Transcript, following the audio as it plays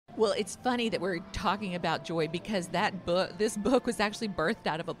Well, it's funny that we're talking about joy because this book was actually birthed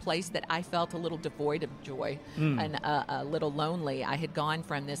out of a place that I felt a little devoid of joy and a little lonely. I had gone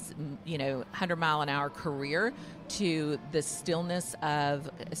from this, 100-mile-an-hour career to the stillness of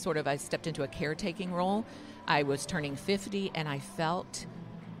I stepped into a caretaking role. I was turning 50 and I felt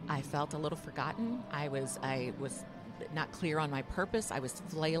a little forgotten. I was not clear on my purpose. I was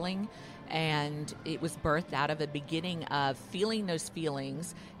flailing, and it was birthed out of the beginning of feeling those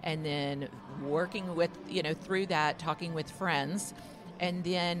feelings and then working with, through that, talking with friends, and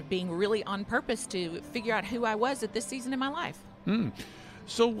then being really on purpose to figure out who I was at this season in my life.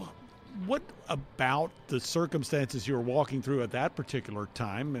 So what about the circumstances you were walking through at that particular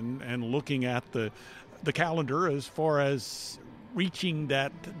time and looking at the calendar as far as reaching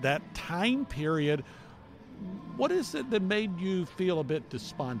that time period? What is it that made you feel a bit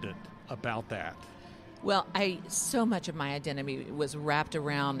despondent about that? Well, so much of my identity was wrapped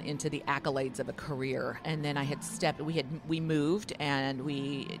around into the accolades of a career, and then we moved and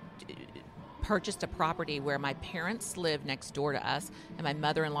we purchased a property where my parents lived next door to us, and my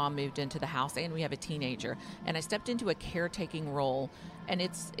mother-in-law moved into the house, and we have a teenager. And I stepped into a caretaking role, and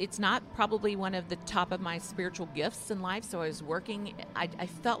it's not probably one of the top of my spiritual gifts in life. So I was working. I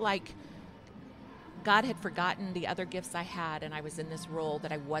felt like God had forgotten the other gifts I had, and I was in this role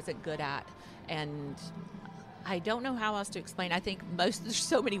that I wasn't good at. And I don't know how else to explain. I think there's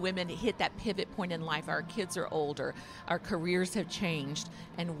so many women hit that pivot point in life. Our kids are older, our careers have changed,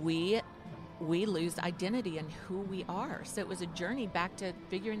 and we lose identity in who we are. So it was a journey back to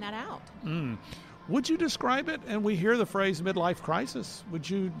figuring that out. Would you describe it? And we hear the phrase midlife crisis. Would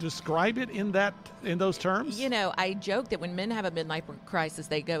you describe it in those terms? I joke that when men have a midlife crisis,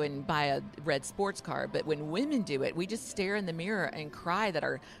 they go and buy a red sports car. But when women do it, we just stare in the mirror and cry that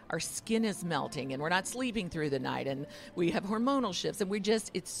our skin is melting and we're not sleeping through the night and we have hormonal shifts. And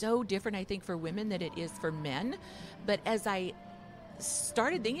it's so different, I think, for women than it is for men. But as I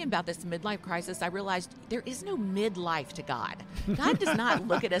started thinking about this midlife crisis, I realized there is no midlife to God. God does not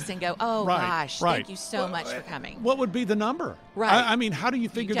look at us and go, oh, gosh, thank you so much for coming. What would be the number? Right. I mean, how do you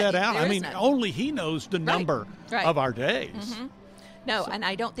figure that out? I mean, only He knows the number of our days. Mm-hmm. No, and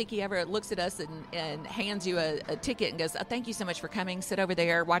I don't think He ever looks at us and hands you a ticket and goes, oh, thank you so much for coming. Sit over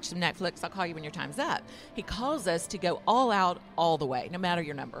there, watch some Netflix. I'll call you when your time's up. He calls us to go all out, all the way, no matter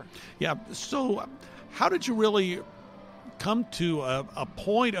your number. Yeah. So how did you really come to a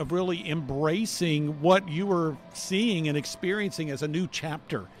point of really embracing what you were seeing and experiencing as a new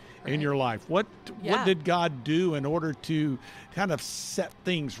chapter in your life? What did God do in order to kind of set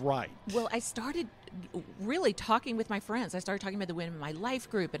things right? Well, I started really talking with my friends. I started talking about the women in my life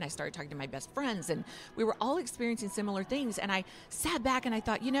group, and I started talking to my best friends, and we were all experiencing similar things. And I sat back and I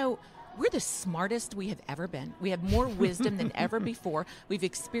thought, we're the smartest we have ever been. We have more wisdom than ever before. We've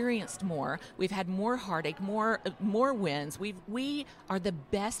experienced more. We've had more heartache, more wins. We are the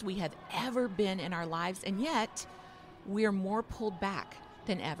best we have ever been in our lives, and yet we are more pulled back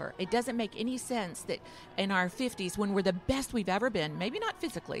than ever. It doesn't make any sense that in our 50s, when we're the best we've ever been, maybe not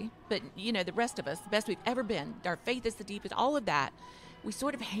physically, but the rest of us, the best we've ever been, our faith is the deepest, all of that, we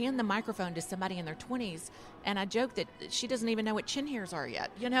sort of hand the microphone to somebody in their 20s, and I joke that she doesn't even know what chin hairs are yet.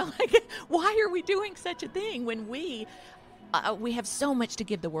 Why are we doing such a thing when we have so much to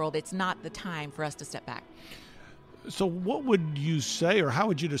give the world? It's not the time for us to step back. So what would you say, or how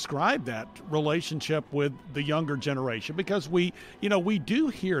would you describe that relationship with the younger generation? Because we do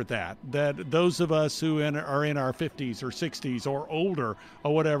hear that those of us who are in our 50s or 60s or older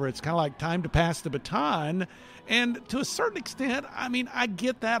or whatever, it's kind of like time to pass the baton. And to a certain extent, I mean, I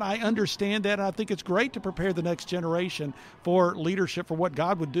get that. I understand that. I think it's great to prepare the next generation for leadership, for what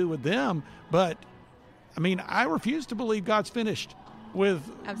God would do with them. But, I mean, I refuse to believe God's finished with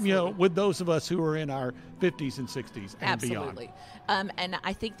with those of us who are in our 50s and 60s and Absolutely. beyond. And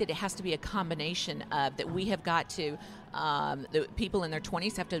I think that it has to be a combination of that. We have got to, the people in their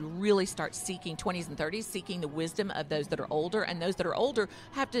 20s have to really start seeking, 20s and 30s, seeking the wisdom of those that are older, and those that are older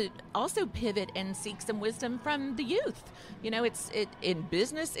have to also pivot and seek some wisdom from the youth. It's in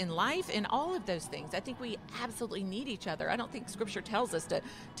business, in life, in all of those things. I think we absolutely need each other. I don't think Scripture tells us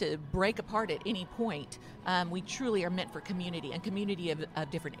to break apart at any point. We truly are meant for community, and community of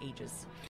different ages.